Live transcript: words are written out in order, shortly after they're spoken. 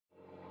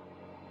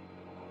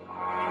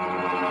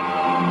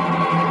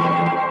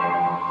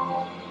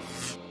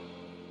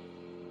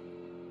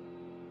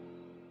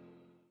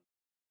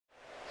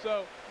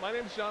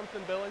name's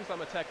Jonathan Billings.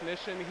 I'm a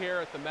technician here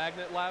at the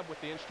Magnet Lab with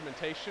the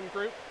instrumentation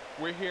group.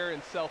 We're here in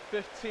cell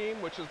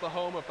 15, which is the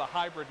home of the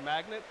hybrid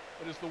magnet.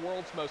 It is the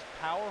world's most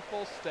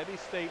powerful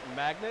steady-state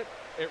magnet.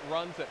 It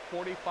runs at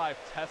 45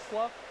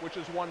 Tesla, which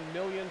is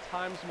 1,000,000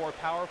 times more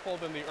powerful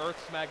than the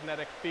Earth's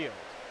magnetic field.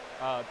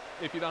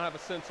 If you don't have a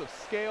sense of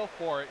scale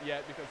for it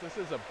yet, because this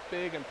is a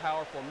big and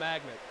powerful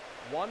magnet,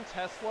 1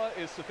 Tesla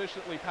is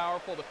sufficiently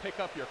powerful to pick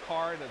up your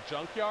car in a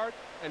junkyard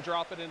and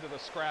drop it into the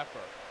scrapper.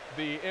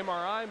 The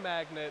MRI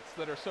magnets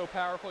that are so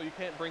powerful you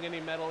can't bring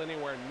any metal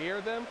anywhere near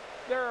them,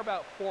 they're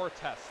about 4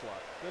 Tesla.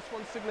 This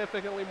one's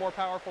significantly more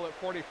powerful at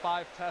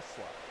 45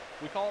 Tesla.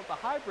 We call it the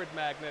hybrid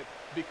magnet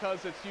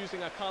because it's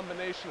using a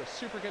combination of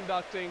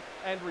superconducting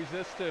and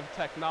resistive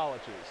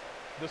technologies.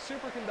 The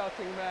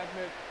superconducting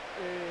magnet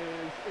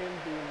is in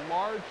the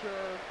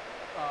larger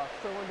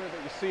cylinder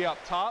that you see up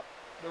top,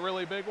 the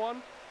really big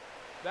one.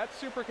 That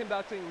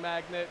superconducting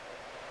magnet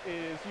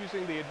is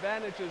using the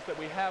advantages that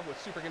we have with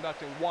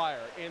superconducting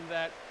wire in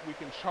that we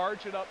can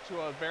charge it up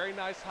to a very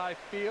nice high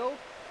field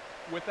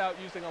without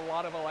using a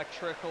lot of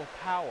electrical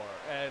power,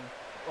 and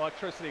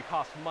electricity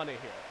costs money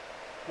here.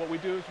 What we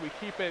do is we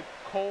keep it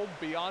cold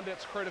beyond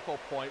its critical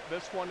point.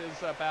 This one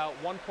is about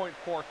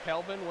 1.4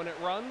 Kelvin when it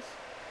runs,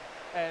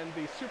 and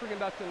the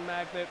superconducting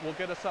magnet will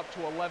get us up to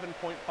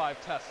 11.5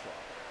 Tesla.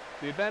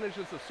 The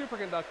advantages of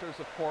superconductors,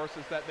 of course,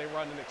 is that they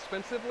run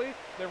inexpensively,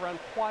 they run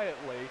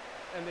quietly,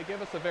 and they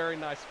give us a very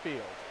nice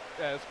field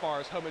as far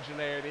as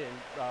homogeneity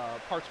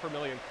and parts per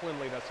million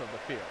cleanliness of the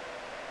field.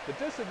 The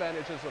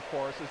disadvantages, of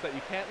course, is that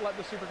you can't let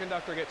the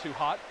superconductor get too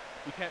hot,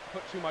 you can't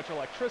put too much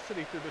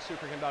electricity through the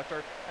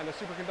superconductor, and the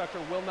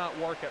superconductor will not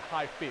work at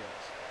high fields.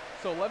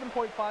 So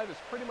 11.5 is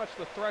pretty much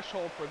the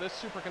threshold for this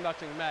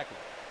superconducting magnet.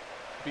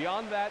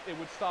 Beyond that, it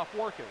would stop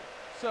working.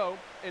 So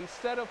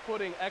instead of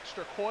putting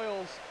extra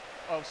coils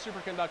of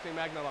superconducting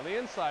magnet on the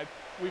inside,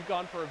 we've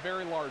gone for a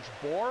very large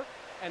bore,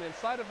 and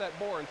inside of that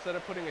bore, instead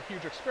of putting a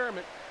huge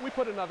experiment, we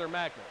put another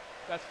magnet.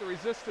 That's the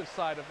resistive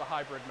side of the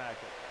hybrid magnet.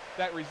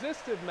 That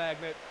resistive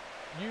magnet,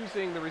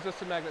 using the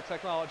resistive magnet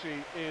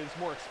technology, is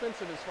more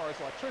expensive as far as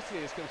electricity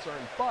is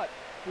concerned, but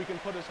we can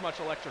put as much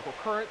electrical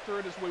current through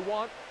it as we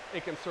want.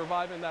 It can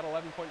survive in that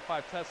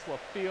 11.5 Tesla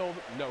field,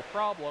 no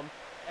problem,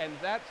 and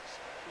that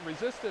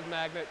resistive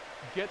magnet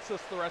gets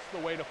us the rest of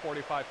the way to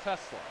 45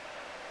 Tesla.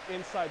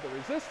 Inside the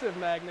resistive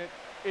magnet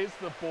is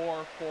the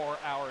bore for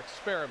our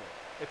experiment.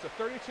 It's a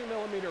 32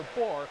 millimeter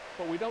bore,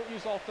 but we don't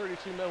use all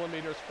 32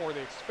 millimeters for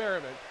the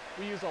experiment.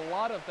 We use a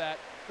lot of that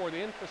for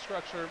the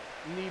infrastructure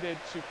needed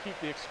to keep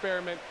the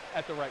experiment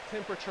at the right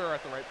temperature,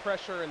 at the right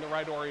pressure, and the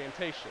right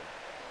orientation.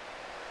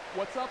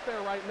 What's up there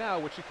right now,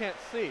 which you can't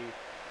see,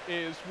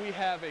 is we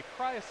have a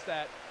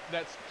cryostat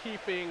that's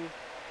keeping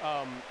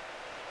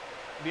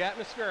the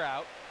atmosphere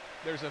out.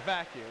 There's a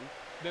vacuum.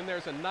 Then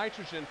there's a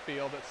nitrogen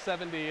field at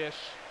 70-ish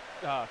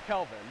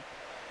Kelvin.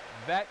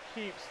 That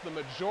keeps the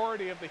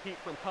majority of the heat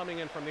from coming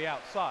in from the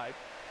outside.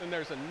 Then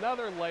there's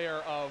another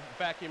layer of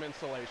vacuum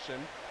insulation.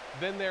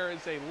 Then there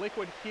is a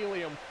liquid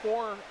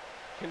helium-4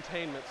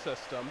 containment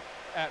system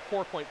at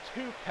 4.2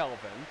 Kelvin.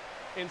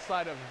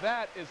 Inside of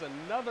that is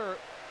another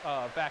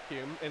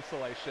vacuum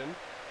insulation.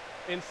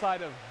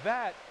 Inside of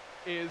that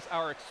is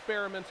our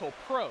experimental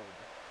probe.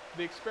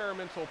 The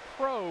experimental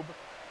probe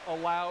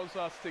allows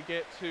us to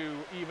get to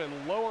even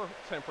lower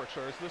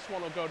temperatures. This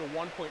one will go to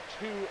 1.2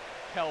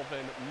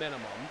 Kelvin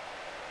minimum.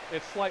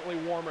 It's slightly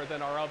warmer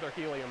than our other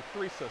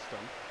helium-3 system.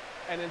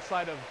 And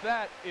inside of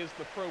that is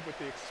the probe with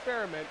the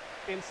experiment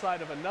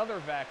inside of another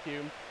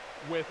vacuum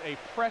with a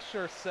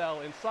pressure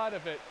cell inside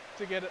of it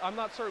to get it. I'm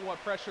not certain what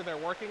pressure they're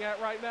working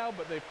at right now,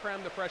 but they've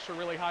crammed the pressure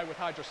really high with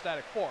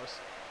hydrostatic force.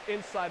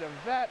 Inside of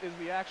that is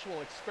the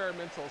actual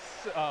experimental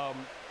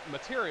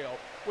material,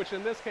 which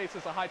in this case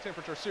is a high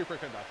temperature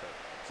superconductor.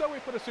 So we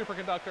put a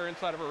superconductor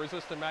inside of a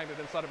resistant magnet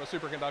inside of a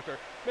superconductor,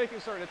 making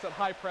certain it's at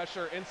high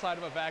pressure inside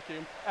of a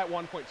vacuum at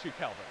 1.2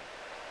 Kelvin.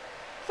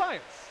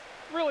 Science!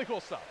 Really cool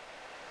stuff.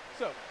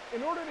 So,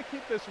 in order to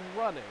keep this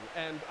running,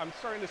 and I'm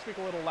starting to speak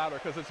a little louder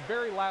because it's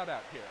very loud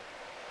out here,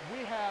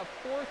 we have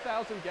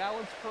 4,000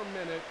 gallons per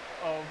minute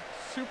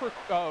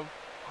of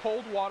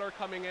cold water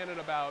coming in at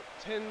about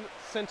 10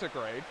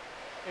 centigrade.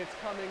 It's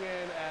coming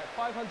in at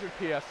 500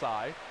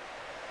 psi.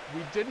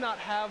 We did not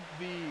have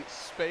the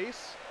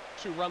space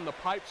to run the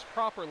pipes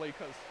properly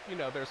because, you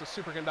know, there's a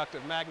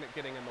superconductive magnet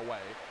getting in the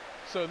way.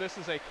 So this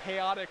is a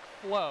chaotic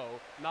flow,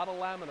 not a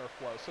laminar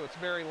flow, so it's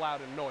very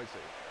loud and noisy.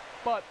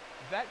 But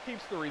that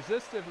keeps the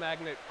resistive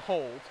magnet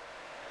cold.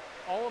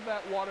 All of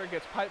that water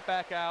gets piped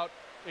back out,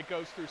 it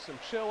goes through some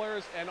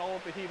chillers, and all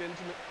of the heat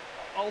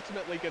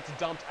ultimately gets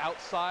dumped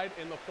outside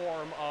in the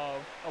form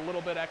of a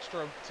little bit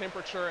extra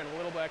temperature and a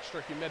little bit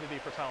extra humidity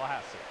for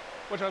Tallahassee,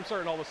 which I'm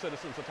certain all the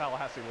citizens of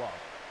Tallahassee love.